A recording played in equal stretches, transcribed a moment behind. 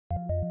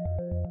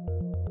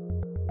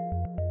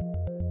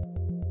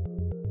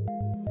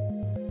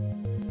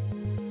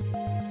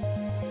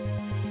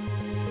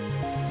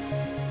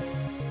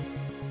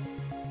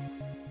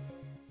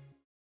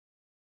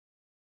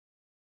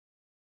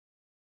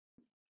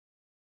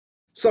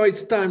So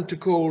it's time to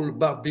call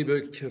Bart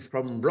Bibuck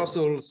from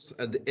Brussels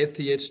at the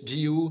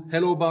ETHGU.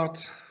 Hello,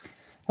 Bart.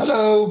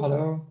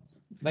 Hello.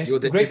 You're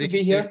the Great to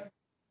be here.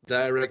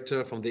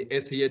 Director from the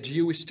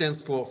ETHGU, which stands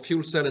for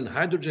Fuel Cell and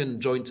Hydrogen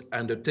Joint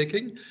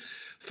Undertaking.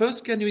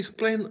 First, can you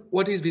explain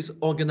what is this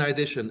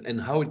organization and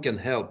how it can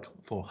help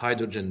for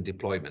hydrogen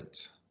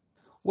deployment?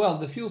 Well,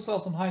 the Fuel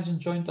Cells and Hydrogen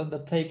Joint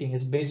Undertaking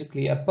is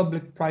basically a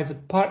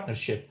public-private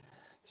partnership.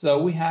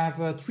 So we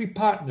have three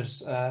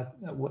partners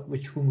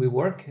with whom we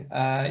work.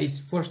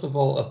 It's first of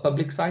all a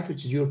public side,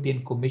 which is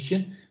European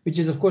Commission, which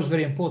is of course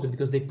very important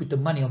because they put the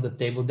money on the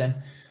table then,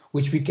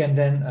 which we can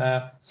then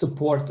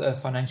support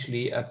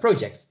financially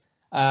projects.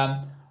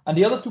 And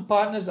the other two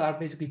partners are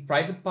basically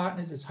private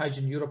partners. It's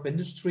Hydrogen Europe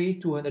Industry,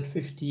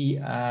 250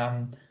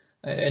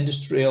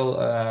 industrial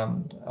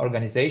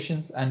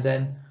organizations, and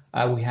then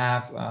we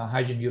have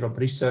Hydrogen Europe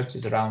Research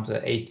is around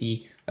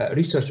 80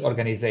 research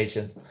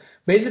organizations.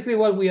 Basically,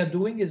 what we are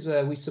doing is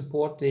we're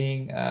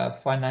supporting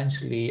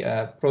financially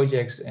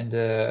projects in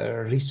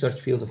the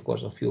research field, of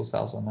course, of fuel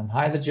cells and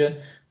hydrogen.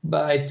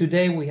 By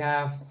today, we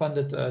have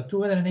funded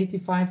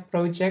 285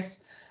 projects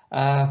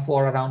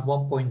for around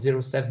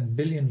 1.07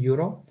 billion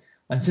euro.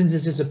 And since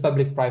this is a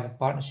public-private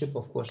partnership,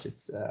 of course,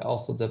 it's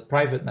also the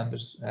private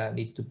members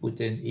needs to put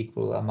in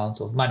equal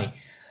amount of money.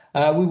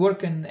 We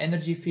work in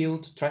energy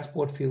field,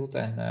 transport field,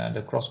 and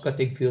the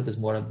cross-cutting field is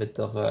more a bit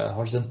of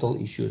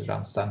horizontal issues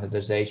around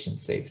standardization,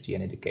 safety,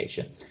 and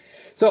education.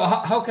 So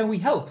how can we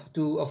help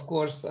to, of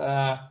course,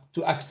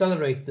 to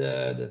accelerate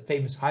the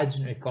famous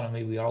hydrogen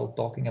economy we are all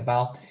talking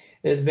about?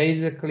 Is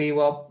basically,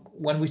 well,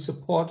 when we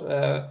support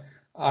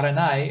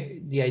R&I,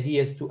 the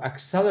idea is to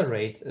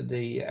accelerate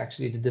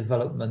the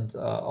development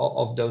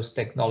of those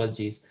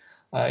technologies.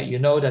 You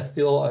know that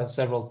still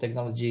several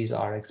technologies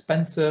are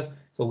expensive,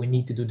 so we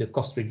need to do the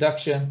cost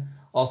reduction.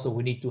 Also,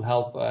 we need to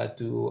help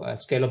to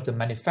scale up the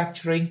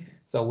manufacturing.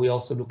 So we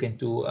also look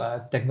into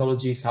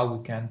technologies, how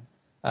we can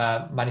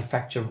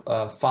manufacture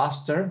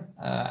faster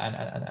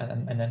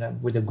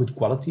and with a good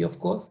quality, of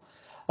course.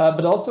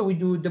 But also we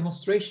do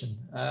demonstration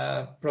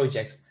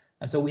projects.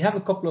 And so we have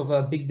a couple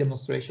of big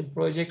demonstration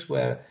projects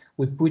where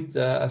we put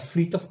a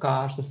fleet of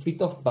cars, a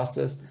fleet of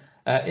buses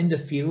in the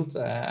field,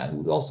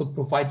 and we also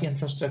provide the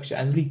infrastructure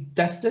and really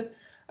test it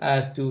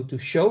to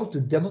show,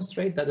 to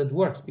demonstrate that it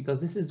works, because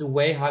this is the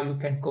way how you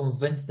can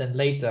convince them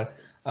later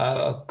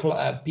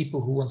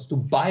people who wants to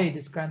buy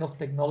this kind of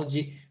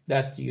technology,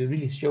 that you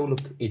really show,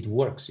 look, it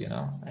works, you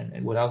know,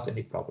 and without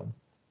any problem.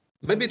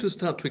 Maybe to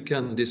start, we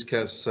can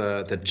discuss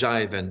the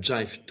JIVE and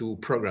JIVE 2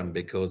 program,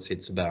 because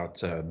it's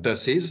about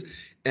buses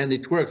and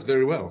it works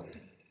very well.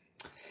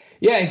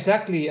 Yeah,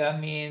 exactly. I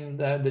mean,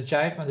 the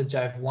JIVE and the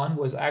JIVE 1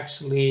 was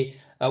actually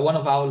one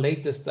of our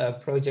latest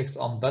projects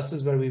on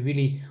buses, where we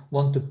really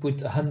want to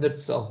put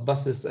hundreds of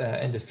buses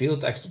in the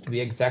field. Actually, to be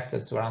exact,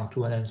 it's around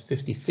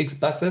 256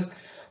 buses.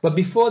 But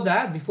before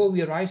that, before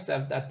we arrived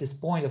at this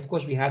point, of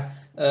course, we had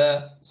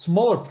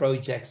smaller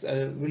projects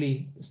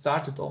really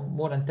started on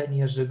more than 10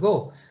 years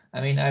ago. I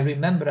mean, I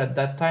remember at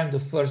that time, the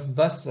first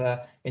bus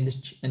in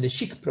the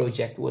Chic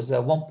project was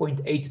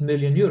 1.8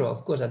 million euro.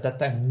 Of course, at that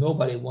time,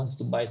 nobody wants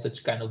to buy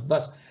such kind of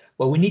bus,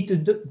 but we need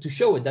to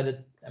show it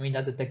that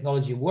that the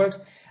technology works.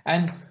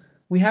 And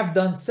we have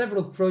done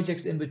several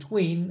projects in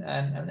between,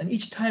 and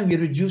each time we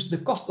reduced the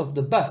cost of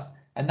the bus.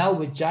 And now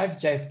with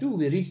JIVE 2,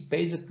 we reached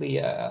basically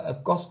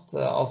a cost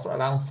of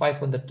around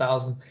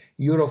 500,000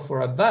 euro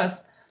for a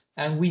bus.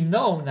 And we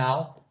know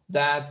now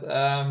that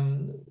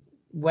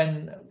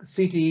when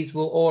cities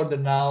will order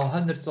now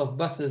hundreds of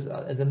buses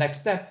as a next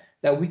step,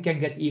 that we can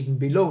get even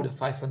below the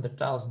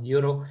 500,000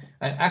 euro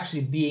and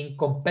actually being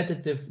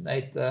competitive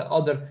at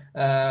other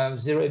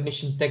zero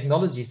emission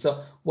technology.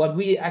 So what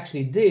we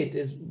actually did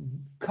is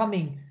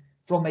coming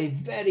from a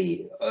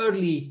very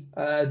early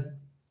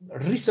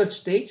research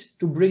stage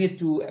to bring it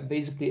to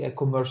basically a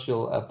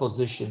commercial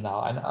position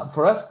now. And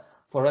for us,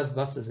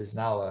 buses is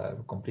now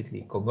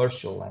completely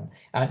commercial,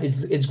 and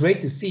it's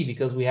great to see,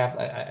 because we have,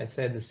 I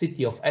said, the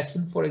city of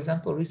Essen, for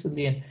example,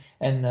 recently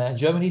in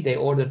Germany, they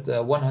ordered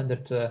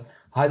 100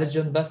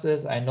 hydrogen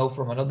buses. I know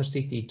from another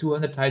city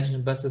 200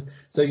 hydrogen buses.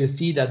 So you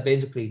see that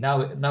basically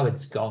now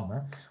it's gone.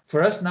 Huh?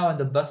 For us now in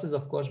the buses,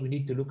 of course, we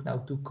need to look now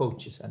to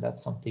coaches, and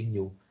that's something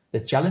new. The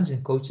challenge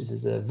in coaches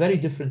is very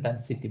different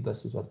than city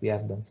buses, what we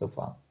have done so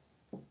far.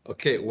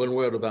 Okay, one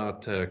word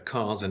about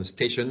cars and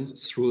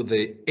stations through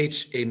the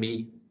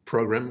HME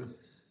program.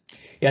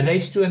 Yeah, the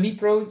H2ME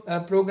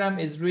program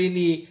is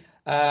really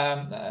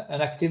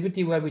an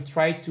activity where we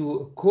try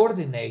to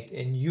coordinate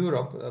in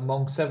Europe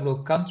among several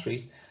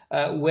countries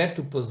where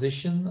to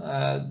position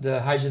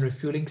the hydrogen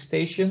refueling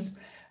stations,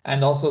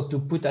 and also to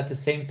put at the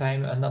same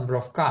time a number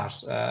of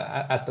cars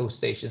at those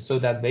stations, so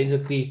that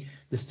basically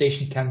the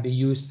station can be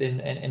used in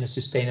a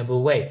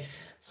sustainable way.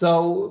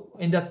 So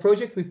in that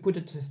project, we put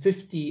it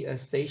 50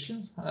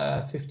 stations,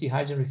 50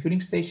 hydrogen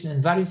refueling stations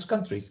in various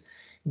countries,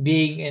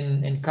 being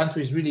in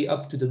countries really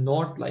up to the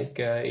north, like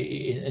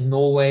in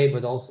Norway,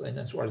 but also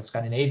in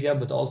Scandinavia,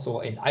 but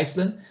also in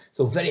Iceland.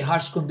 So very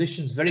harsh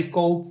conditions, very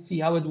cold, see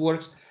how it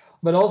works.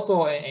 but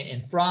also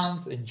in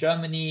France, in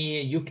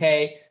Germany,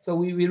 UK. So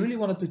we really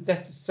wanted to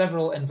test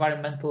several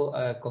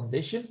environmental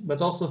conditions,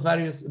 but also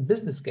various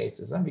business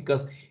cases,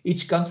 because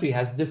each country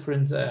has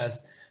different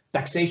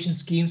taxation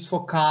schemes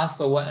for cars,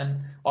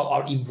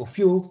 or even for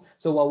fuels.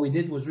 So what we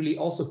did was really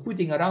also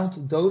putting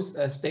around those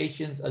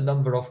stations a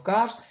number of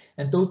cars,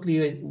 and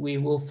totally we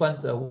will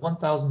fund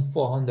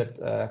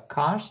 1,400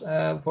 cars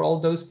for all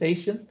those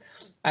stations.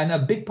 And a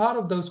big part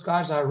of those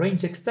cars are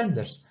range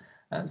extenders.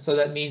 So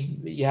that means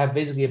you have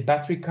basically a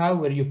battery car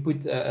where you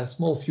put a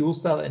small fuel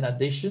cell in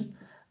addition.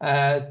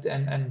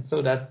 And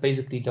so that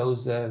basically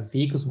those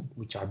vehicles,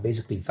 which are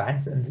basically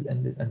vans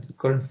in the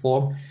current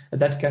form,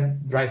 that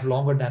can drive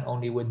longer than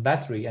only with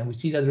battery. And we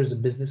see that there's a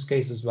business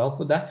case as well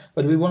for that.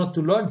 But we wanted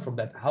to learn from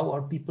that. How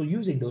are people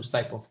using those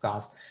type of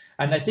cars?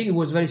 And I think it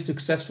was very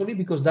successfully,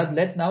 because that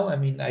led now, I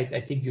mean,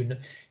 I think you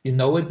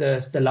know it,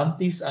 the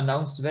Stellantis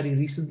announced very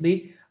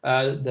recently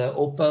the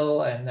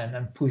Opel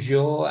and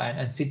Peugeot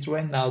and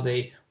Citroën, now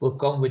they will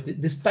come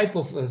with this type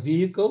of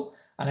vehicle.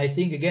 And I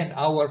think, again,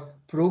 our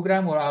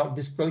program or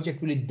this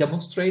project really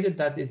demonstrated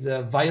that is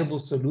a viable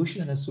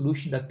solution and a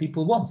solution that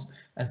people want.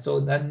 And so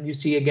then you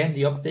see again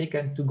the uptake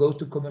and to go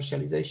to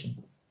commercialization.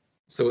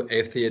 So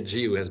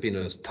JIVE has been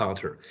a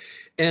starter.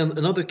 And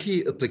another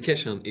key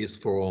application is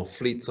for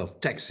fleets of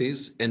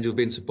taxis, and you've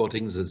been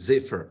supporting the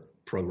Zephyr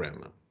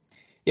program.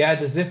 Yeah,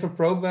 the Zephyr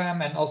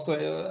program, and also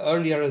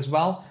earlier as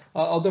well,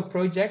 other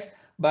projects.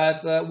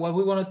 But what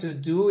we wanted to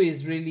do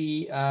is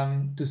really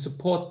to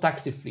support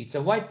taxi fleets.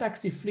 And why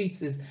taxi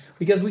fleets is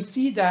because we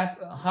see that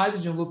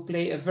hydrogen will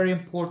play a very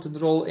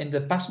important role in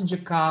the passenger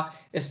car,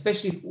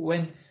 especially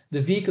when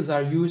the vehicles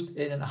are used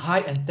in a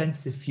high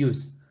intensive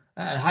use.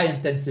 High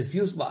intensive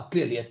use, well,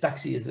 clearly a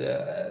taxi is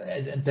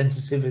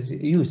intensive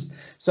use.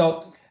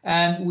 So,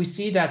 and we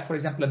see that, for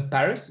example, in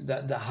Paris,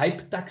 the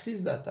hype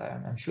taxis that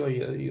I'm sure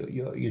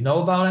you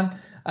know about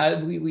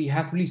them, we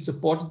have really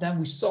supported them.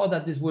 We saw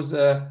that this was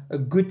a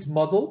good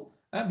model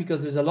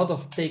because there's a lot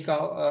of take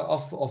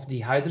off of the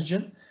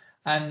hydrogen.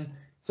 And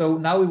so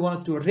now we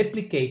wanted to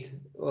replicate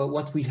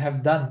what we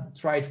have done,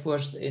 tried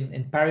first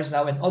in Paris,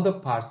 now in other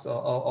parts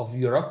of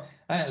Europe.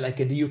 Like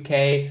in the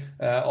UK,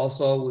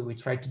 also we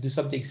tried to do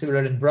something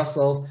similar in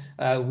Brussels.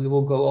 We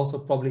will go also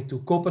probably to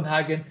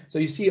Copenhagen. So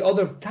you see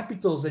other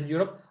capitals in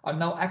Europe are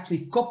now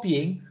actually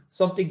copying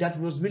something that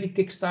was really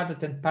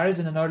kickstarted in Paris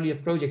in an earlier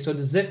project. So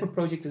the Zephyr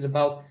project is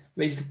about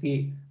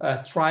basically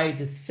try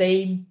the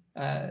same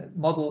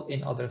model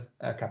in other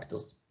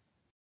capitals.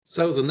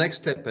 So the next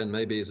step, and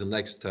maybe the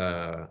next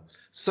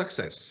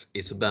success,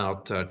 is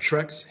about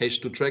trucks,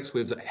 H2 trucks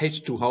with the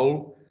H2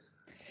 hull.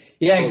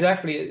 Yeah,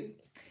 exactly.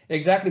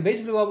 Exactly.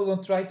 Basically, what we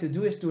want to try to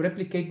do is to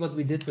replicate what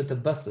we did with the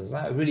buses,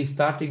 really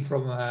starting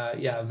from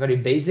very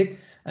basic,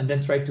 and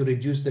then try to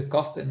reduce the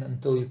cost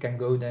until you can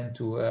go then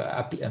to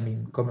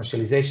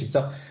commercialization.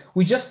 So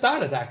we just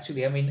started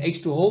actually. I mean,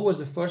 H2 Hull was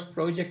the first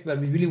project where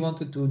we really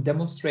wanted to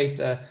demonstrate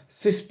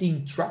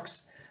 15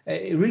 trucks.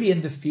 Really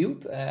in the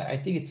field. I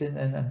think it's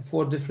in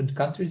 4 different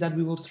countries that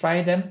we will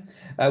try them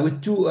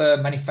with 2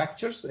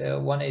 manufacturers.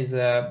 One is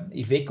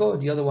Iveco,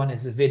 the other one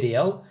is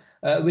VDL.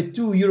 With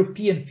 2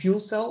 European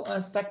fuel cell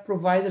stack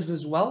providers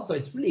as well. So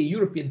it's really a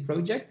European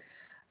project.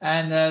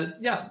 And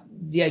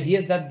the idea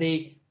is that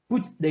they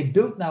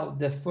build now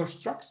the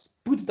first trucks,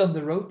 put it on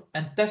the road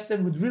and test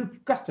them with real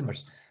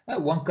customers.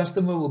 One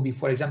customer will be,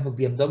 for example,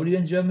 BMW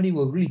in Germany,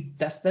 will really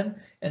test them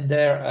in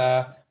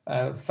their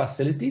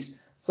facilities.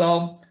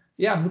 So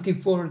yeah, I'm looking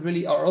forward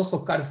really, or also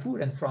Carrefour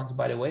in France,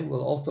 by the way,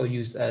 will also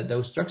use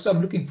those trucks. So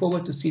I'm looking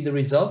forward to see the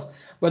results.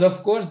 But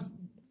of course,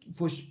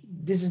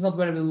 this is not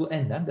where we will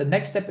end. The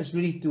next step is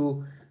really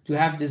to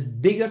have this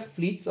bigger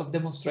fleets of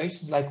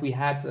demonstrations like we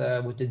had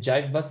with the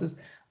JIVE buses.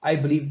 I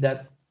believe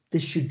that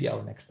this should be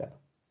our next step.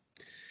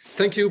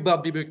 Thank you,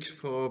 Bart Bibuck,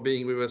 for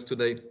being with us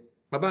today.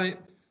 Bye-bye.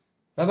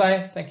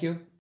 Bye-bye. Thank you.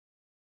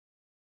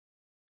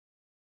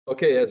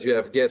 Okay, as you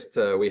have guessed,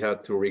 we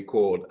had to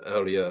record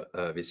earlier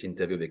this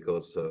interview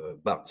because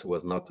Bart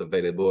was not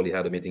available. He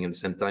had a meeting at the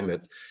same time,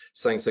 but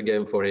thanks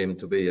again for him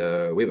to be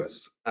with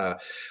us.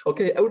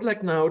 Okay, I would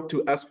like now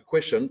to ask a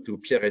question to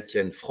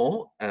Pierre-Etienne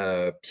Franc.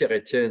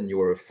 Pierre-Etienne, you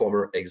were a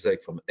former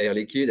exec from Air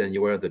Liquide and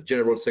you were the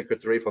General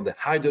Secretary from the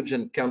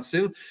Hydrogen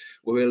Council.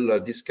 We will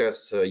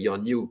discuss your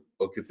new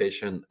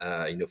occupation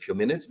in a few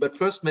minutes, but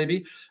first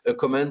maybe a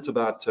comment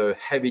about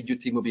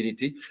heavy-duty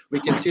mobility. We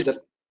can see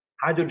that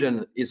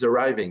hydrogen is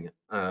arriving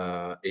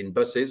in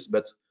buses,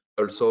 but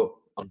also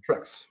on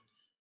trucks.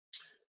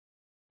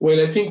 Well,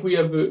 I think we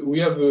have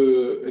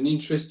an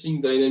interesting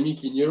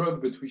dynamic in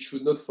Europe, but we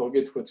should not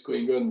forget what's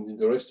going on in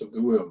the rest of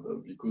the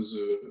world, because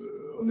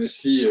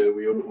honestly,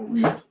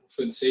 we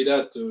often say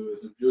that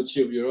the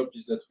beauty of Europe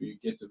is that we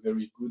get a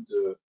very good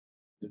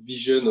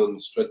vision on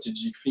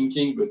strategic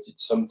thinking, but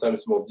it's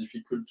sometimes more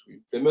difficult to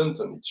implement.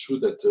 And it's true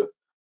that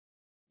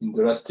in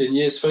the last 10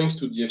 years, thanks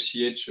to the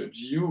FCH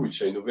GU,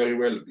 which I know very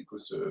well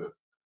because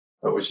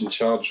I was in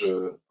charge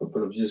a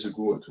couple of years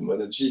ago to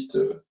manage it,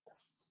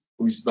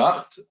 with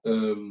Bart,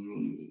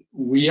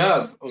 we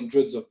have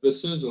hundreds of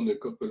buses on a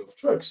couple of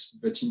trucks,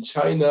 but in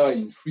China,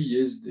 in 3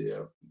 years, they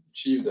have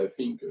achieved, I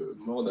think,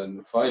 more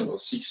than 5,000 or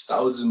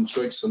 6,000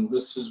 trucks and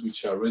buses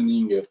which are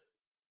running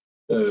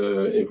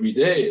every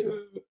day.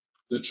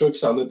 The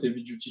trucks are not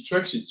heavy-duty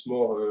trucks; it's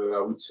more,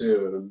 I would say,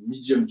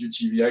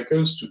 medium-duty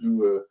vehicles to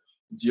do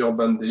the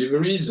urban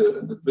deliveries.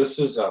 The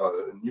buses are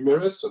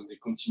numerous, and they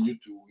continue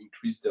to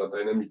increase their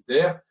dynamic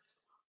there.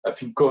 I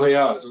think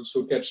Korea has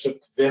also catched up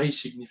very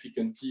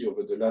significantly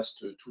over the last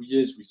 2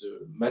 years with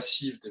a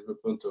massive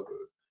development of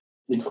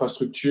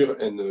infrastructure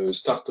and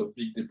start of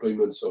big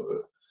deployments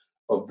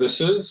of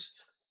buses.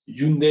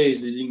 Hyundai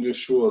is leading the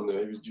show on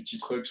heavy-duty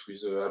trucks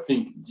with, I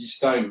think, this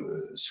time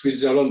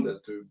Switzerland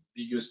has the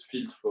biggest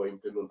field for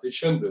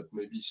implementation, but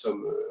maybe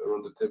some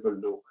around the table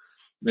know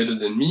better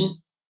than me.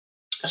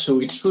 So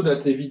it's true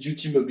that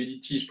heavy-duty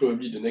mobility is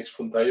probably the next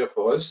frontier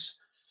for us,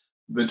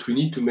 but we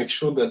need to make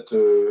sure that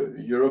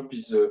Europe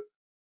is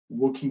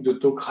walking the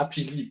talk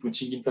rapidly,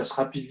 putting in place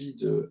rapidly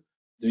the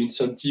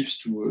incentives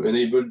to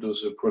enable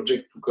those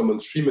projects to come on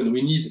stream. And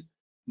we need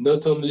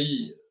not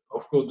only,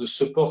 of course, the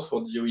support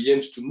for the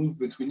OEMs to move,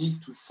 but we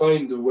need to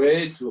find a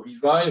way to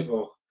revive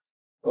or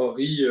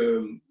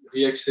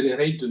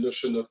re-accelerate the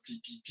notion of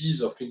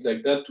PPPs or things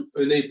like that to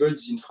enable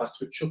the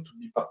infrastructure to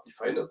be partly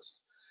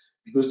financed.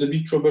 Because the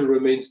big trouble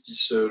remains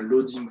this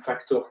loading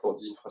factor for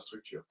the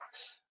infrastructure.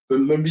 But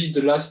maybe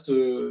the last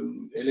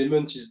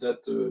element is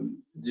that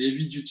the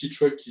heavy-duty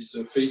truck is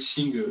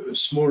facing a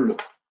small,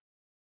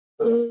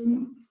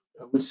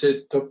 I would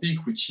say,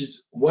 topic, which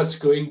is what's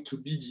going to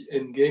be the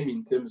end game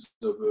in terms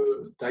of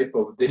type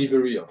of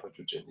delivery of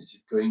hydrogen. Is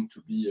it going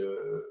to be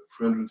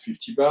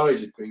 350 bar?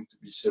 Is it going to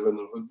be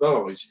 700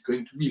 bar? Or is it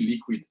going to be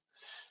liquid?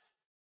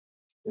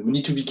 And we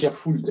need to be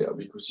careful there,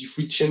 because if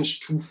we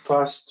change too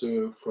fast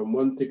from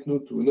one techno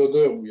to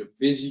another, we are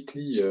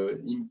basically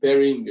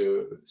impairing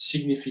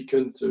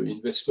significant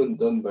investment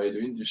done by the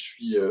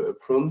industry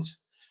upfront.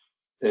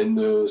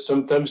 And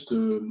sometimes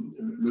le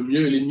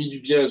mieux est l'ennemi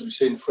du bien, as we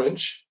say in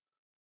French.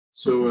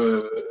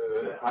 So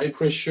high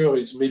pressure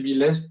is maybe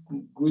less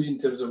good in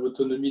terms of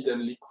autonomy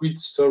than liquid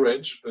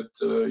storage, but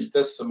it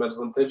has some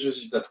advantages,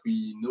 is that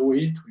we know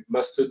it, we've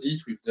mastered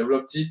it, we've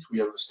developed it, we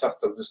have a start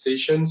of the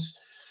stations.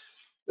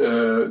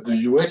 The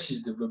US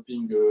is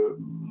developing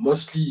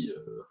mostly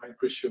high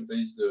pressure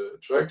based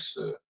trucks.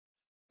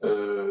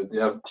 They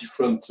have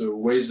different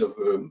ways of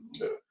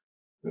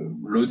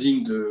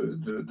loading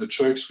the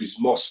trucks with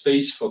more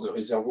space for the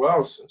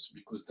reservoirs,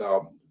 because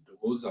the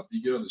roads are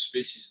bigger, the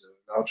space is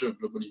larger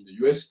globally in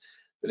the US.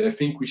 But I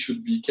think we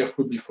should be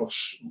careful before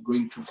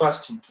going too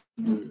fast into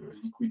the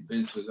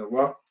liquid-based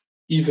reservoir,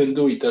 even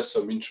though it has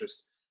some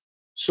interest.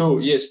 So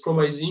yes,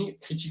 promising,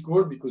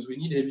 critical, because we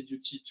need heavy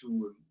duty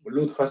to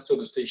load faster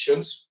the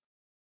stations,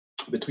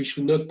 but we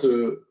should not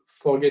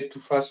forget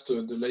too fast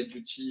the light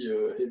duty,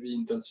 heavy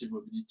intensive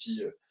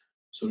mobility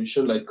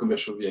solution like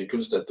commercial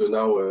vehicles that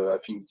now I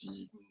think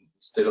the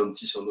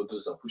Stellantis and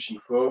others are pushing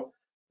for.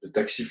 The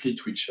taxi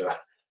fleet, which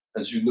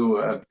as you know,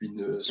 have been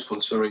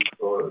sponsoring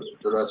for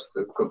the last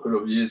couple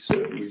of years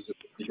with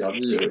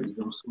Picardy, is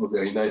also a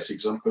very nice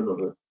example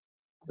of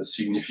a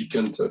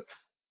significant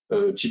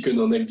chicken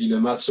or egg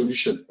dilemma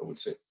solution, I would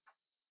say.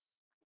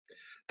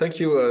 Thank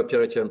you,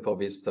 Pierre-Etienne, for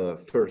this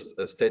first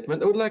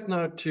statement. I would like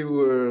now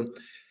to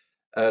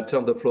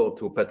turn the floor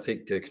to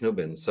Patrick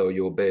Knuben. So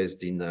you're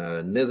based in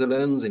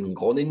Netherlands, in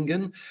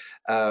Groningen.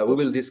 We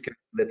will discuss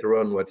later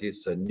on what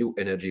is new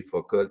energy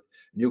for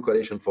new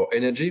coalition for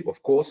energy,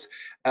 of course.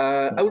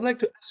 I would like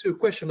to ask you a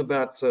question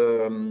about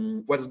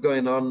what's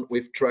going on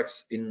with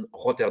trucks in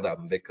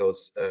Rotterdam,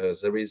 because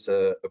there is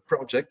a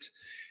project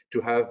to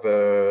have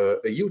a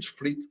huge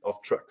fleet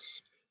of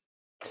trucks.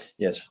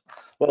 Yes.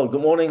 Well,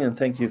 good morning, and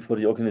thank you for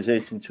the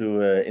organization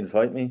to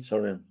invite me.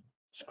 Sorry, I'm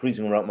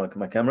squeezing around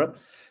my camera.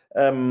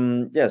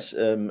 Yes,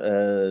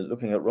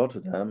 looking at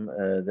Rotterdam,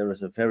 there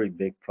is a very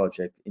big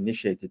project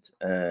initiated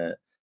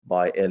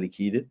by Air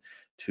Liquide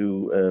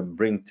to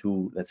bring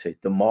to, let's say,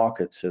 the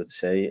market, so to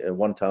say,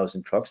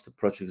 1,000 trucks. The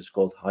project is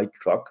called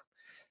Hytruck,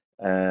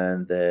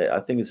 and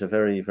I think it's a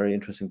very, very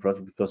interesting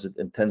project because it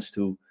intends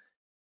to,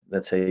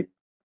 let's say,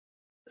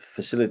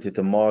 facilitate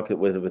the market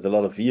with a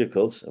lot of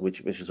vehicles,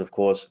 which is of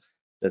course,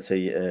 let's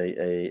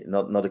say,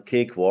 not a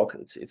cakewalk.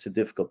 It's a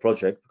difficult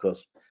project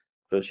because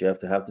first you have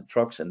to have the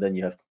trucks, and then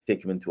you have to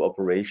take them into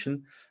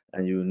operation,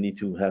 and you need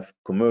to have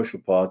commercial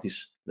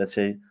parties, let's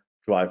say,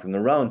 driving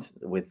around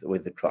with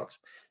the trucks.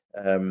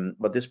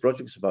 But this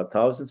project is about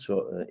 1,000,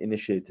 so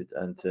initiated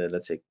and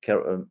let's say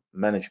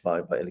managed by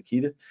Air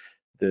Liquide.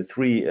 The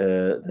three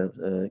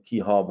key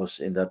harbors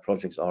in that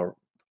project are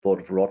the Port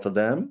of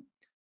Rotterdam,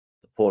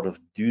 the Port of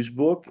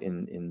Duisburg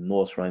in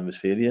North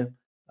Rhine-Westphalia.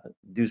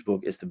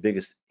 Duisburg is the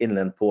biggest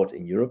inland port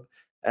in Europe,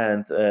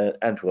 and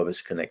Antwerp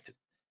is connected.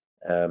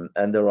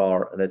 And there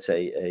are, let's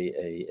say,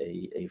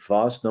 a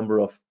vast number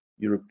of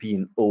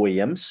European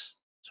OEMs,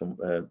 some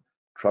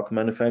truck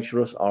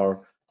manufacturers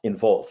are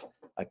involved.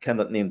 I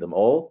cannot name them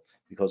all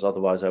because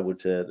otherwise I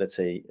would, let's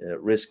say,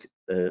 risk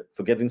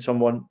forgetting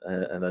someone,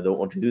 and I don't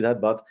want to do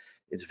that. But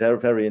it's very,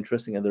 very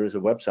interesting, and there is a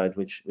website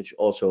which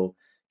also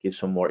gives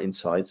some more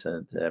insights.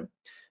 And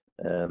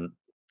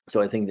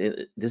so I think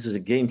this is a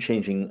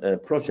game-changing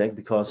project,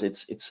 because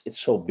it's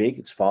so big,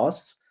 it's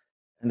fast,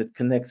 and it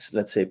connects,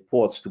 let's say,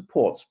 ports to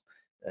ports,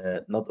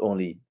 not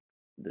only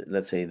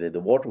let's say the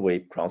waterway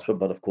transport,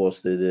 but of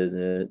course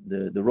the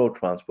road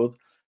transport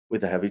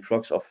with the heavy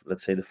trucks of,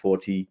 let's say, the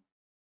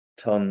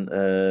 40-ton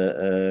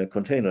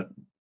container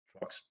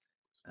trucks.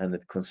 And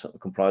it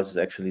comprises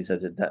actually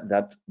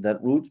that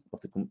route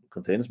of the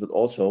containers, but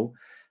also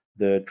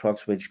the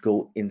trucks which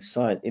go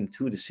inside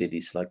into the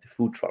cities, like the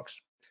food trucks,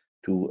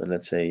 to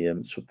let's say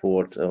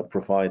support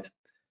provide,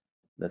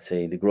 let's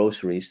say, the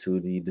groceries to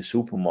the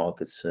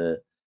supermarkets.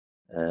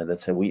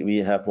 Let's say we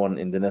have one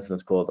in the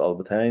Netherlands called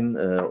Albert Heijn,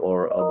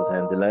 or Albert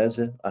Heijn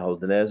Deleuze, Ahold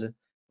Deleuze.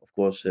 Of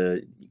course,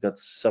 you got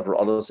several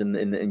others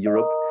in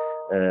Europe,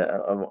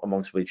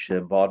 amongst which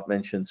Bart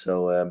mentioned.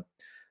 So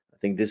I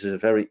think this is a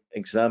very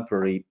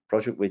exemplary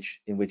project,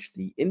 in which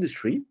the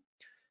industry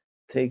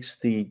takes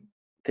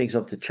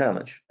up the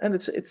challenge, and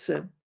it's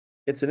an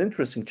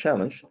interesting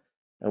challenge,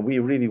 and we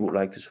really would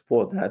like to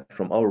support that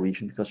from our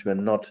region, because we are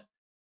not,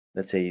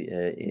 let's say,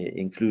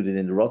 included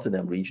in the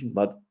Rotterdam region,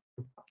 but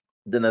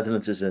the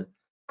Netherlands is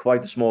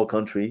quite a small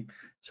country,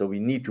 so we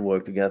need to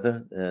work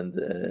together, and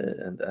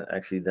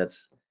actually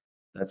that's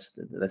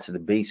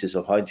the basis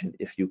of hydrogen.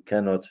 If you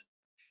cannot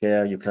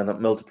share, you cannot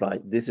multiply.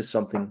 This is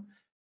something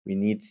we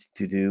need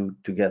to do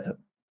together.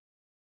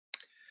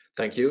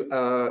 Thank you.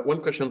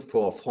 One question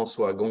for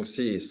François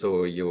Goncy.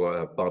 So you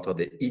are part of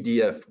the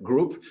EDF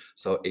group.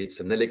 So it's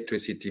an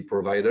electricity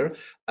provider.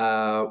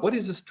 What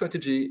is the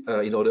strategy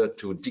in order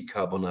to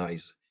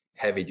decarbonize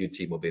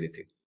heavy-duty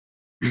mobility?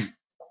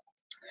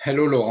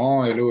 Hello,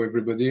 Laurent. Hello,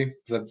 everybody.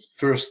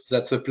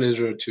 That's a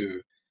pleasure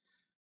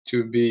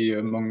to be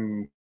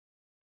among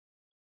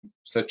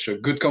such a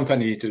good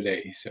company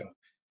today. So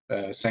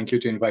thank you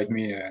to invite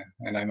me,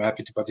 and I'm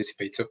happy to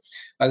participate. So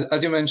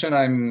as you mentioned,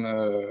 I'm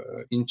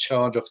in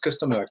charge of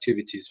customer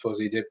activities for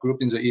the EDF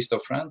group in the east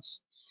of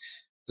France.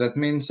 That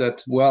means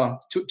that, well,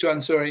 to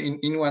answer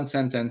in one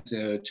sentence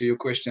to your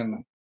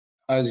question,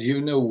 as you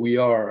know, we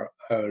are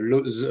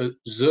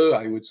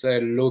I would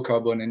say, low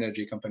carbon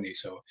energy company.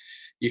 So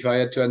if I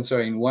had to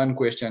answer in one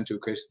question to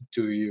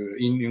you,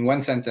 in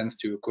one sentence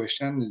to your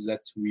question, is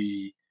that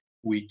we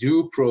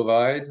do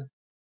provide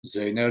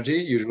the energy,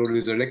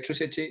 usually the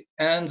electricity,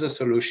 and the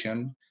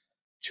solution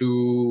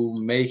to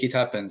make it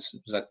happen.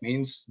 That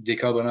means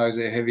decarbonize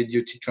the heavy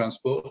duty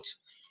transport.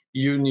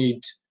 You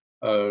need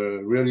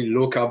really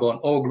low carbon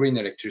or green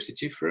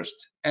electricity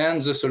first,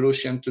 and the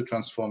solution to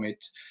transform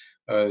it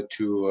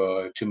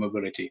to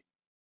mobility.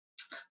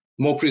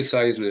 More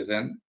precisely,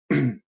 then,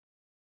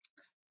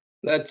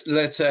 let's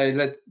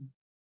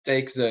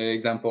take the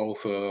example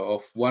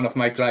of one of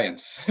my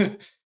clients.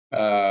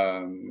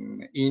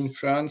 In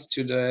France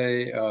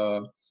today,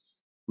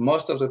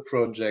 most of the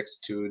projects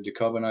to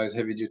decarbonize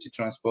heavy-duty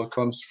transport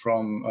comes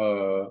from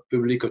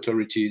public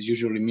authorities,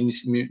 usually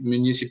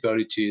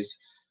municipalities,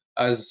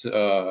 as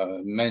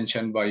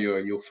mentioned by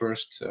your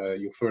first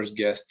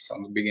guests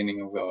on the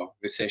beginning of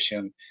the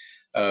session,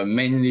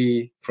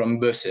 mainly from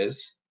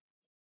buses.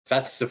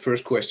 That's the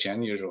first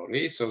question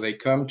usually. So they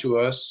come to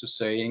us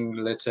saying,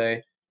 let's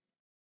say,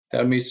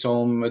 tell me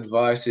some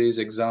advices,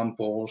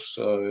 examples,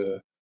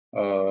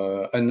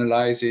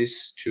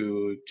 analysis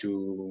to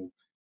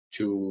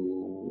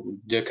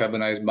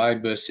decarbonize my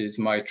buses,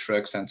 my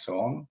trucks, and so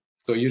on.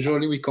 So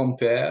usually we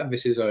compare,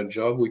 this is our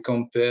job, we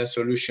compare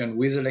solution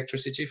with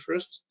electricity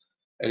first,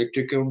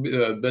 electrical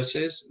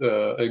buses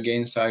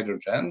against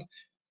hydrogen.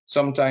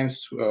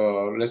 Sometimes,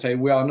 let's say,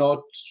 we are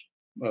not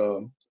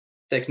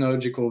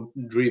technological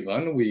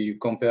driven, we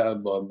compare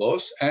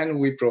both, and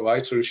we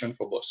provide solution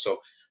for both. So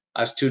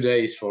as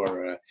today is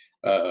for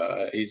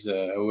is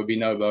a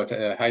webinar about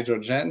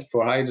hydrogen.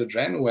 For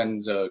hydrogen, when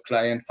the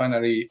client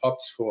finally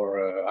opts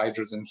for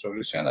hydrogen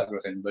solution,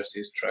 hydrogen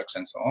buses, trucks,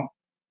 and so on,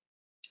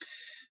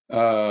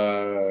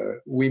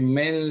 we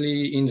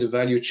mainly, in the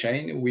value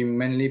chain, we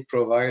mainly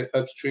provide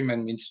upstream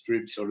and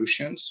midstream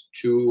solutions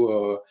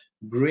to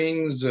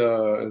bring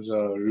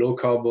the low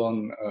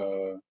carbon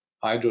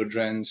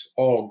hydrogens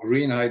or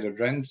green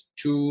hydrogens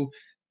to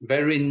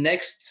very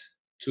next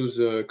to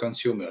the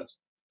consumers.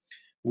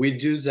 We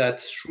do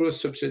that through a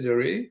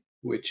subsidiary,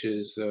 which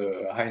is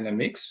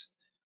Hynamix,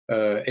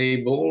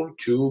 able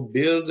to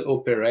build,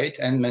 operate,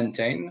 and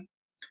maintain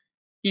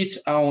its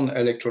own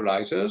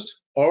electrolyzers,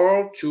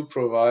 or to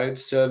provide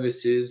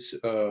services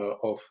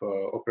of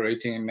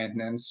operating and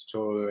maintenance to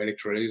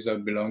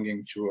electrolyzer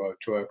belonging to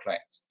our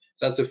clients.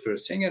 That's the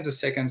first thing. And the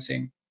second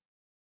thing,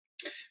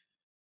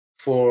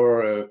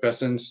 for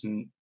persons,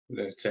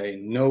 let's say,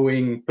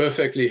 knowing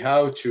perfectly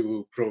how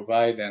to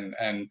provide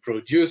and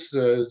produce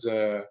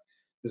the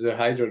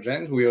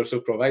hydrogen, we also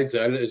provide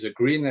the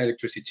green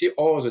electricity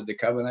or the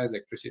decarbonized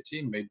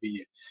electricity.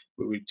 Maybe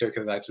we will talk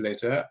about that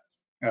later.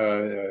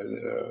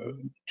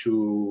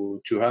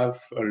 To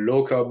have a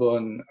low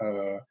carbon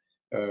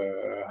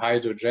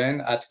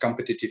hydrogen at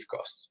competitive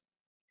costs.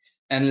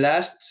 And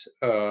last,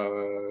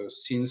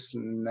 since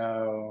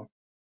now,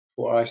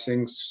 for I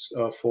think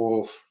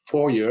for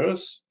 5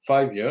 years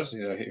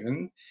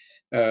even,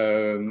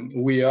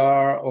 we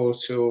are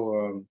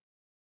also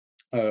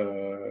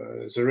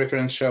the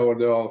reference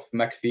shareholder of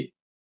McPhee,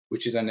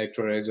 which is an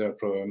electrolyzer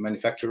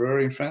manufacturer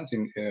in France,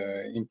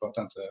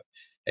 important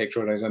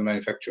electrolyzer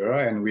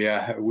manufacturer, and we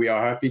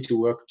are happy to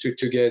work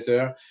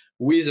together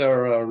with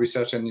our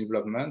research and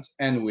development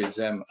and with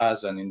them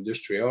as an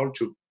industrial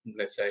to,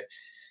 let's say,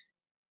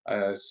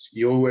 as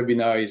your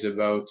webinar is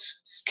about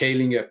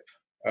scaling up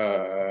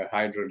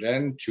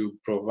hydrogen to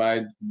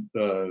provide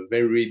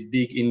very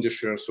big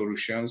industrial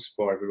solutions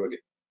for everybody.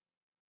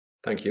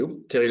 Thank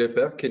you. Thierry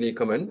Lepere, can you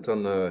comment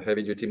on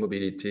heavy-duty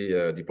mobility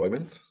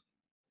deployment?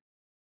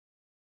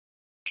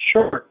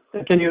 Sure.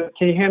 Can you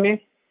hear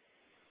me?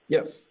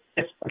 Yes.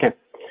 Yes. Okay.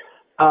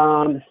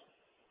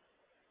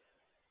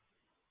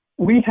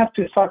 We have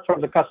to start from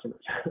the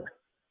customers.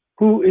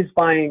 Who is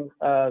buying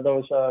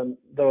those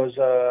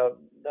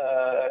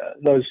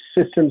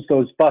systems,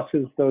 those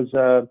buses,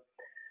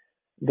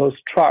 those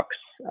trucks,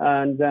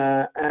 and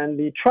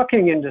the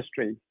trucking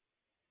industry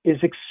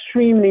is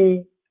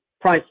extremely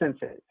price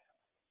sensitive.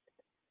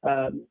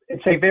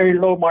 It's a very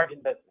low margin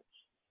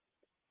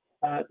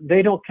business.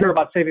 They don't care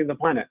about saving the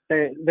planet.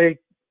 They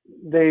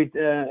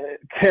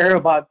care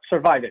about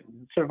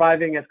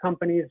surviving as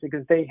companies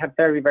because they have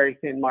very, very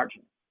thin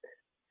margins.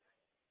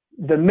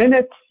 The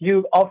minute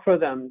you offer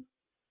them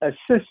a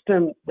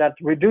system that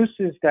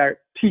reduces their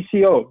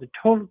TCO, the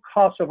total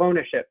cost of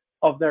ownership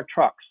of their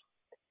trucks,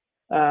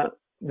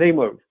 they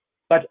move.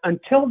 But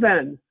until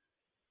then,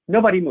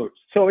 nobody moves.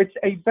 So it's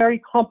a very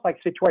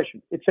complex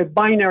situation. It's a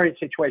binary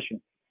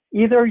situation.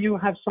 Either you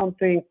have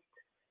something,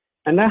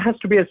 and that has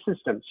to be a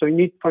system. So you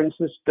need, for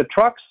instance, the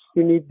trucks,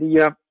 you need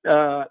the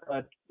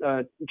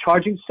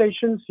charging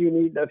stations, you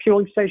need the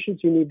fueling stations,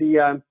 you need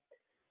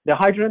the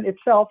hydrogen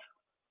itself,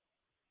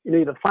 you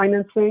need the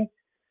financing.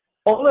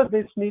 All of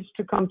this needs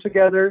to come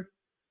together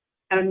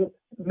and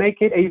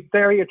make it a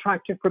very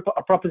attractive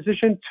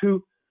proposition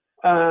to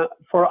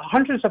for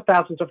hundreds of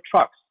thousands of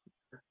trucks.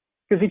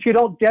 Because if you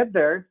don't get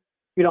there,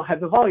 you don't have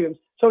the volumes.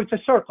 So it's a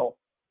circle.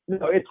 You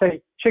know, it's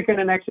a chicken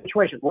and egg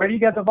situation. Where do you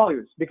get the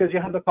volumes? Because you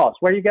have the cost.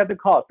 Where do you get the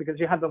cost? Because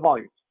you have the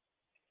volumes.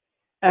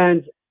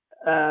 And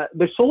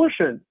the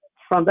solution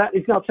from that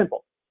is not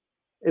simple.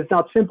 It's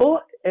not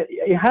simple.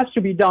 It has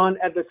to be done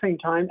at the same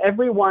time.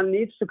 Everyone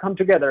needs to come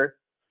together.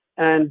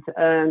 And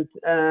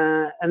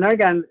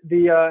again,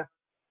 the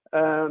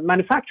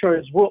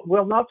manufacturers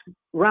will not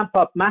ramp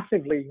up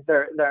massively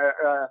their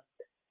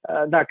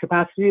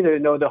capacity. You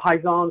know, the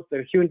Hyzons,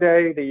 the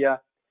Hyundai,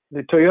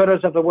 the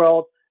Toyotas of the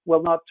world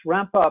will not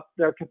ramp up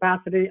their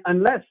capacity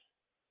unless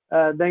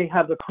they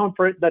have the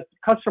comfort that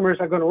customers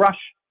are going to rush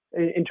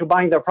into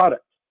buying their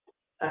products.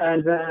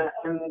 And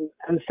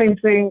the same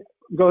thing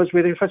goes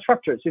with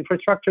infrastructures.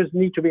 Infrastructures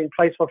need to be in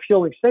place for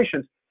fueling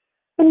stations,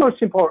 and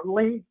most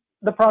importantly,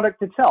 the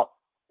product itself.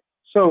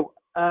 So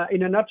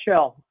in a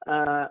nutshell,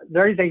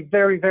 there is a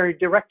very, very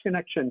direct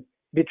connection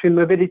between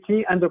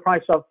mobility and the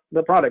price of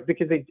the product,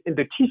 because in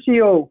the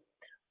TCO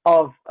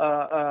of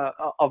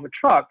a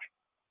truck,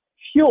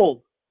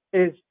 fuel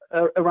is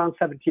around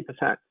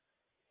 70%.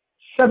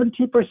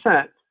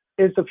 70%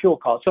 is the fuel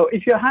cost. So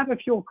if you have a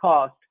fuel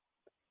cost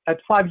at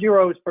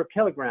 €5 per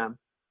kilogram,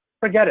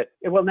 forget it.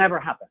 It will never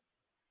happen.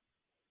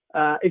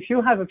 If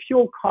you have a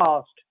fuel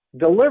cost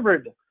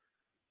delivered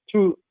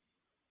to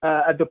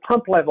at the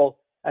pump level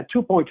at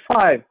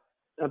 2.5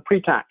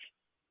 pre-tax,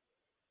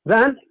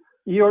 then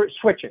you're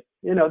switching.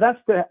 You know,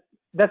 that's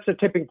the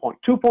tipping point.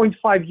 2.5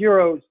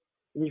 euros.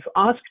 You've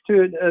asked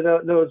to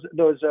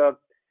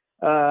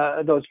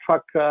those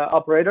truck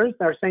operators,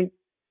 they're saying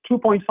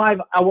 2.5.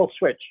 I will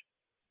switch,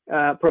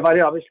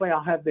 provided obviously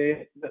I'll have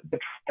the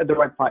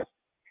right price.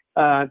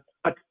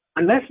 But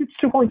unless it's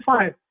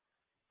 2.5,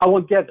 I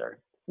won't get there.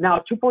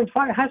 Now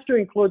 2.5 has to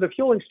include the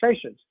fueling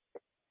stations.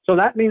 So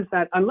that means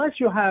that unless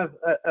you have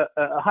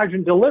a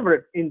hydrogen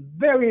delivered in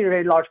very,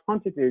 very large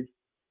quantities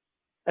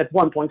at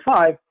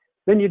 1.5,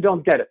 then you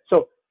don't get it.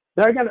 So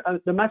there again,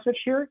 the message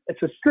here,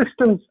 it's a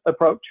systems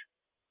approach.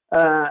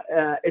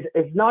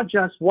 It's not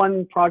just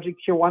one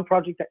project here, one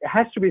project. It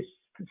has to be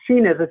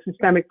seen as a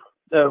systemic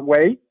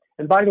way.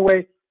 And by the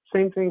way,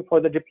 same thing for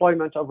the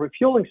deployment of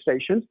refueling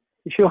stations.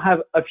 If you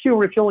have a few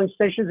refueling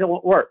stations, it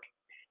won't work.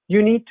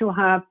 You need to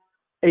have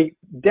an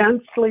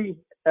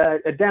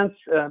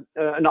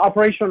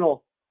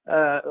operational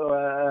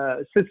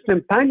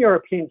system,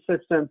 pan-European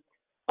system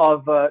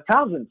of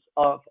thousands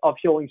of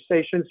fueling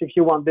stations if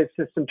you want this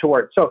system to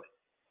work. So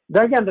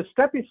there again, the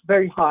step is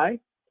very high.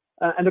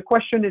 And the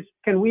question is,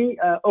 can we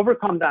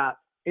overcome that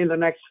in the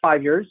next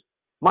 5 years?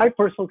 My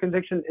personal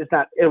conviction is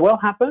that it will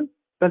happen.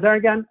 But there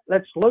again,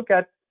 let's look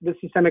at the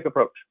systemic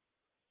approach.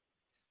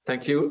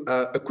 Thank you.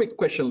 A quick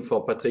question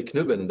for Patrick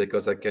Nuben,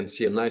 because I can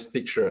see a nice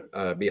picture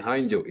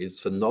behind you.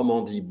 It's a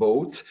Normandy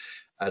boat,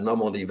 a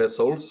Normandy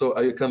vessel. So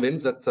are you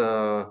convinced that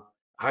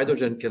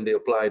hydrogen can be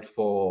applied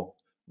for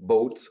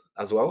boats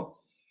as well?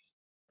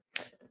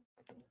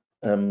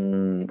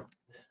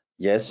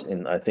 Yes,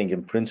 and I think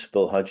in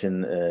principle,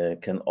 hydrogen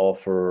can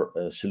offer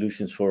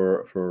solutions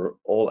for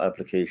all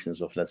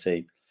applications of, let's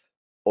say,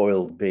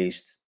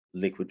 oil-based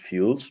liquid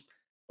fuels.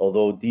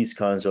 Although these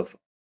kinds of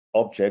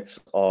objects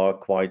are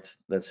quite,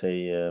 let's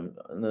say,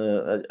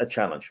 a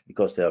challenge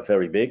because they are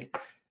very big,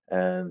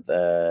 and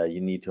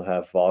you need to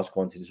have vast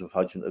quantities of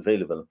hydrogen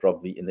available,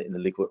 probably in the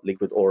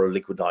liquid or a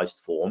liquidized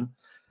form.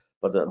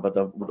 But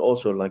I would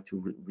also like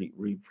to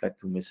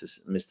reflect to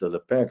Mr.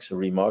 Lepag's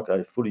remark.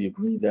 I fully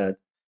agree that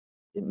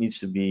it needs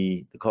to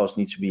be, the cost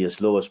needs to be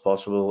as low as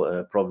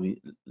possible,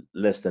 probably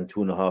less than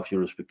 2.5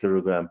 euros per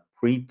kilogram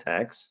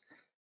pre-tax.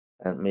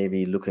 And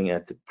maybe looking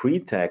at the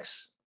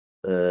pre-tax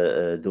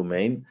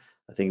domain,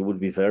 I think it would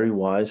be very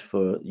wise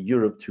for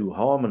Europe to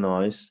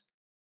harmonize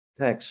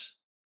tax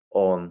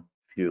on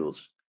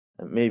fuels.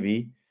 And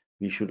maybe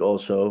we should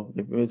also,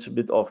 maybe it's a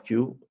bit off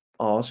cue,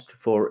 ask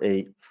for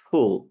a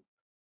full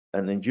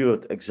and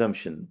endured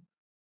exemption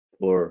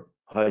for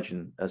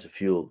hydrogen as a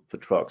fuel for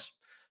trucks.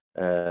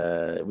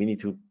 We need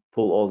to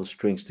pull all the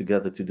strings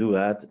together to do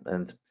that.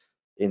 And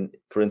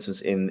for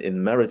instance,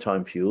 in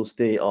maritime fuels,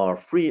 they are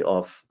free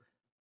of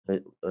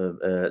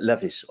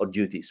levies or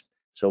duties.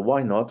 So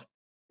why not,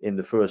 in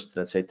the first,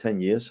 let's say, 10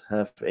 years,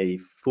 have a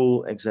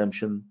full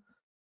exemption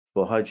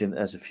for hydrogen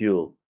as a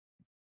fuel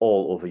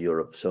all over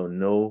Europe? So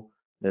no,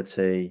 let's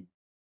say,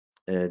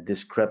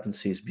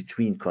 discrepancies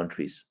between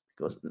countries,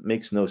 because it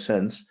makes no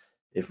sense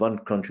if one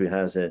country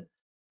has a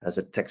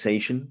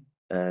taxation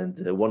and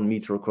 1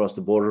 meter across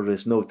the border there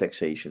is no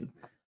taxation.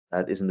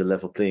 That isn't the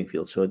level playing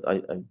field. So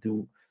I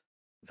do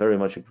very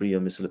much agree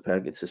on Mr.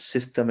 Lepag. It's a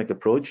systemic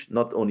approach,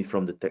 not only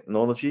from the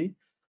technology,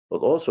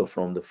 but also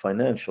from the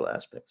financial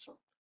aspects.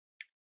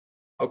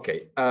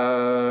 Okay,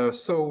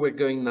 so we're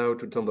going now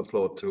to turn the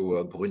floor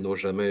to Bruno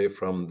Jamet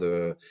from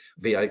the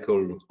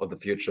Vehicle of the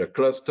Future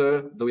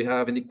cluster. Do we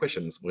have any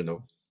questions,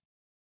 Bruno?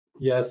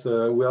 Yes,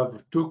 we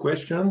have 2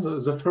 questions.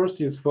 The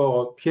first is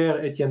for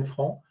Pierre-Etienne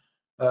Franc.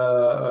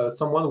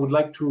 Someone would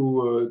like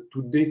to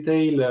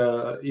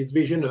detail his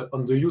vision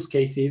on the use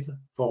cases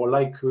for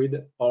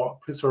liquid or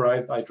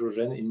pressurized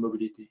hydrogen in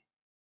mobility.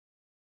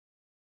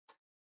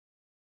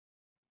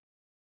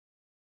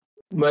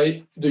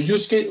 The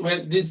use case, well,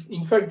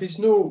 in fact, it's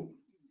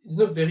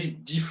not very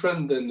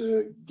different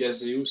than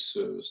gaseous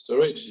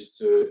storage.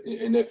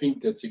 And I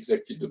think that's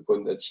exactly the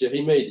point that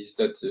Thierry made, is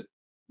that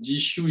the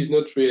issue is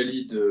not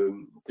really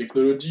the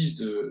technologies,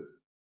 the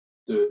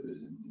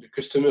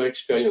customer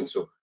experience.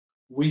 So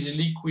with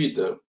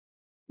liquid,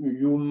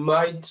 you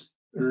might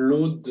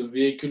load the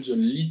vehicles a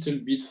little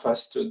bit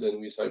faster than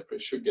with high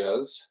pressure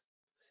gas.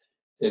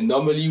 And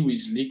normally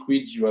with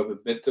liquid, you have a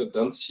better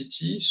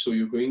density, so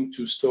you're going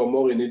to store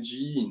more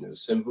energy in the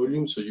same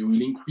volume, so you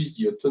will increase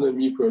the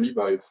autonomy probably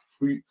by a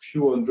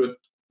few hundred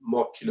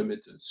more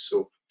kilometers.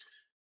 So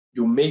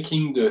you're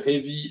making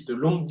the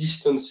long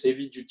distance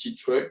heavy duty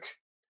truck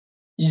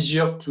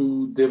easier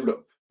to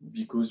develop,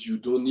 because you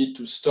don't need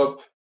to stop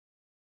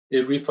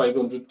every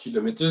 500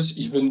 kilometers,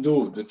 even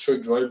though the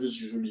truck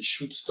drivers usually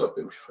should stop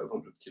every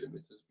 500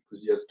 kilometers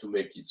because he has to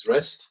make his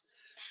rest.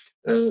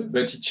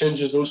 But it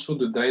changes also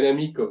the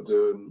dynamic of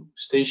the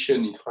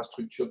station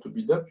infrastructure to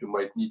build up. You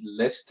might need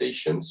less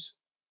stations.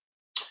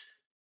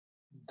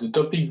 The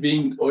topic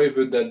being,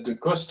 however, that the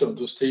cost of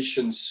those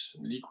stations,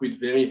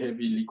 very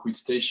heavy liquid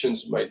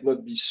stations, might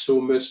not be so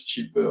much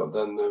cheaper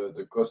than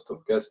the cost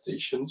of gas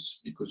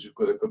stations, because you've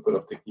got a couple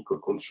of technical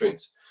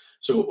constraints.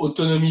 So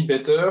autonomy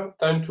better,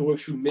 time to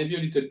refuel maybe a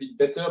little bit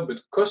better,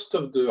 but cost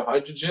of the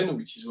hydrogen,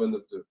 which is one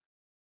of the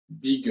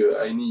big,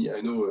 I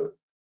know,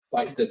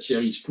 fight that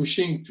Thierry is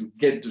pushing to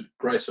get the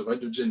price of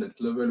hydrogen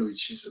at level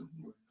which is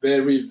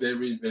very,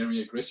 very,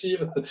 very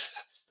aggressive.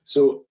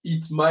 So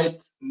it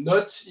might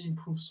not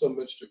improve so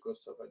much the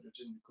cost of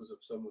hydrogen because of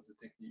some of the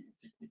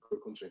technical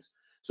constraints.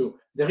 So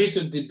there is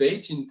a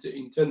debate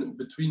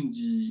between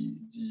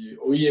the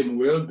OEM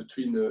world,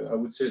 between I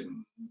would say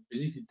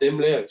basically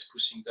Daimler is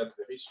pushing that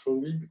very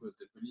strongly because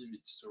they believe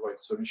it's the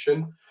right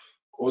solution.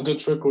 Other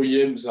truck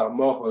OEMs are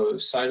more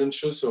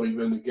silencious or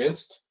even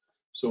against.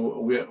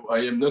 So I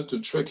am not a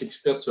truck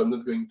expert, so I'm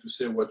not going to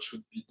say what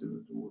should be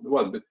the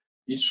one. But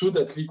it's true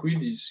that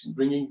liquid is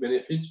bringing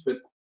benefits, but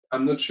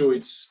I'm not sure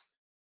it's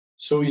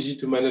so easy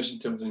to manage in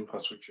terms of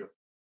infrastructure.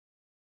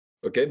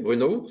 Okay,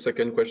 Bruno,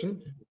 second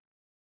question.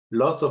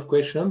 Lots of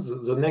questions.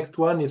 The next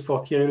one is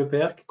for Thierry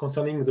Lepag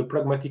concerning the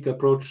pragmatic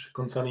approach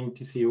concerning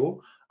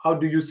TCO. How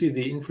do you see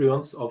the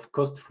influence of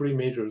cost-free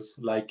measures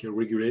like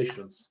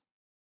regulations?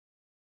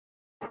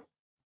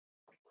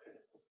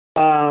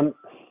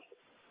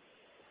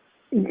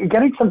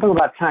 Getting something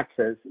about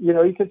taxes,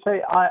 you could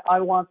say I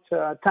want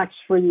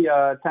tax-free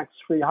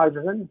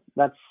hydrogen.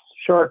 That's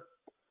sure.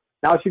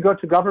 Now, if you go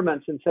to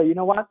governments and say, you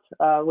know what,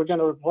 we're going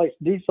to replace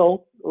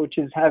diesel, which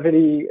is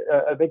heavily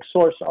a big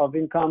source of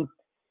income,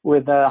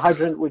 with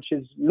hydrogen, which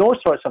is no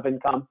source of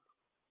income,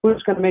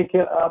 who's going to make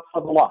it up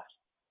for the loss?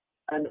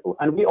 And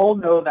we all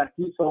know that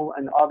diesel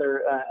and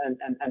other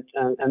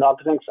and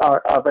other things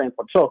are very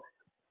important. So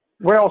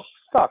we're all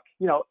stuck.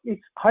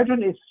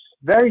 Hydrogen is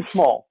very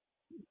small.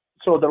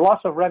 So the loss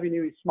of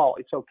revenue is small.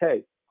 It's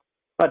okay.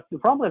 But the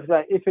problem is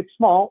that if it's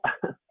small,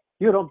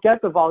 you don't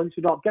get the volumes,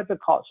 you don't get the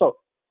cost. So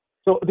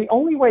the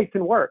only way it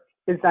can work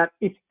is that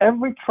if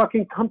every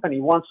trucking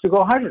company wants to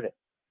go hydrogen,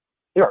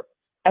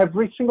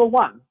 every single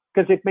one,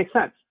 because it makes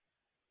sense.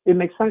 It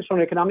makes sense from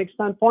an economic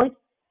standpoint.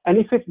 And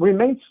if it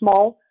remains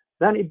small,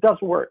 then it does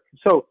work.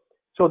 So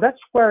that's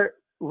where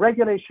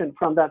regulation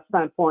from that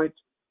standpoint,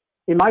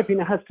 in my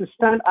opinion, has to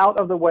stand out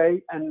of the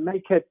way and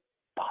make it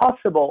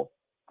possible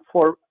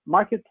for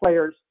market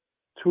players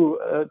to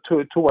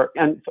work.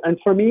 And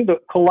for me, the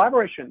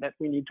collaboration that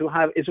we need to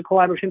have is a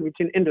collaboration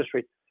between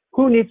industry.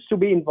 Who needs to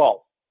be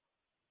involved?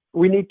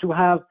 We need to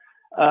have,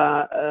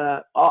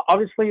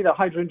 obviously, the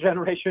hydrogen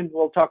generation.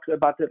 We'll talk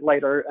about it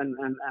later, and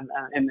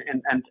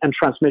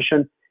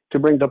transmission to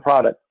bring the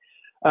product.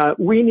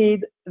 We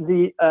need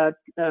the. I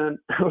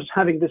was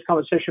having this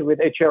conversation with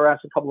HRS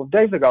a couple of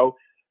days ago.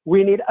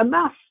 We need a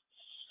mass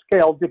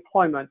scale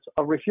deployment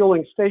of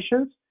refueling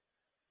stations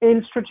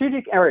in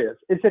strategic areas.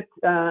 Is it,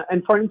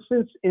 and for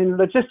instance, in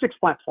logistics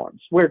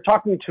platforms, we're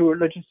talking to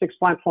logistics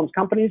platforms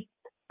companies.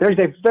 There's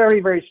a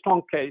very, very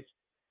strong case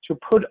to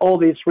put all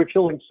these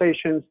refueling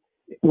stations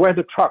where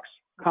the trucks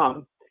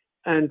come,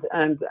 and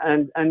then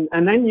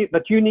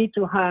but you need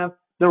to have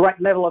the right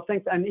level of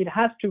things, and it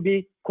has to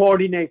be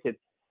coordinated.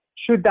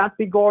 Should that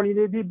be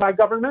coordinated by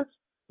governments?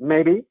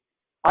 Maybe.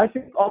 I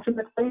think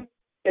ultimately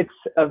it's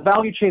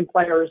value chain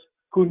players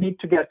who need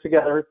to get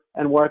together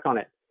and work on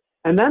it.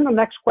 And then the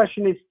next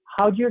question is,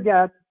 how do you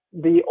get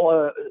the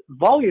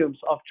volumes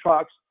of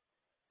trucks?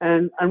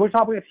 And we're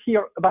talking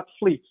here about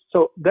fleets.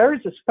 So there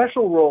is a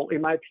special role,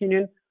 in my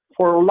opinion,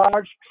 for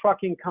large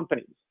trucking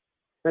companies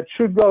that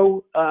should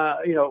go,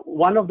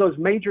 one of those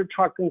major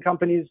trucking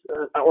companies,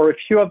 or a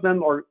few of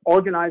them, or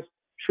organized,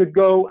 should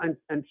go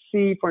and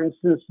see, for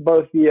instance,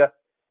 both the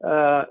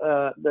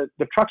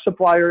truck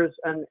suppliers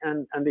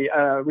and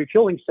the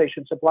refueling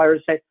station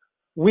suppliers, say,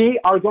 we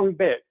are going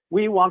big.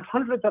 We want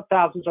hundreds of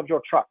thousands of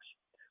your trucks.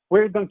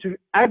 We're going to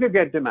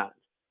aggregate demand.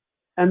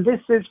 And this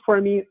is, for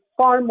me,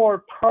 far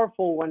more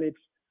powerful when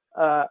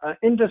it's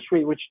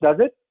industry which does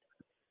it.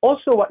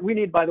 Also, what we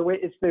need, by the way,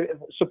 is the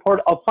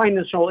support of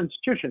financial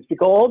institutions,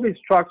 because all these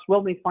trucks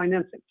will need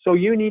financing. So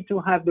you need to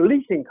have the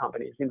leasing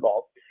companies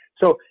involved.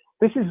 So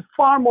this is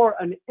far more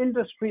an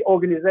industry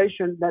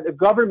organization than a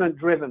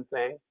government-driven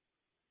thing.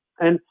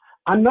 And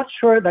I'm not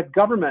sure that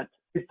government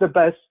is the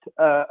best,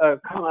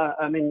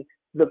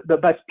 the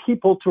best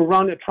people to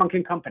run a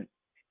trucking company.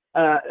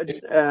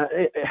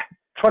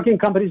 Trucking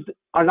companies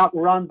are not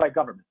run by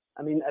government.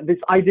 I mean, this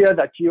idea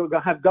that you're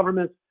going to have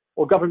government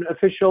or government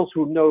officials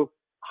who know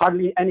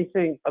hardly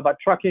anything about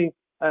trucking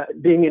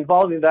being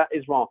involved in that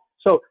is wrong.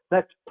 So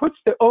that puts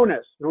the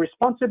onus, the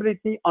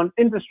responsibility on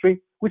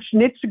industry, which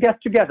needs to get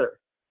together,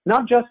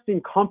 not just in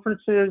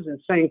conferences and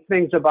saying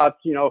things about,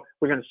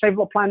 we're going to save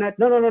the planet.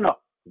 No.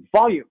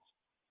 Volumes,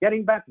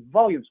 getting back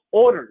volumes,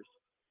 orders,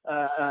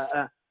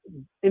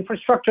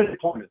 infrastructure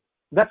deployment.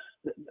 That's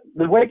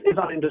the weight is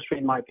on industry,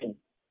 in my opinion.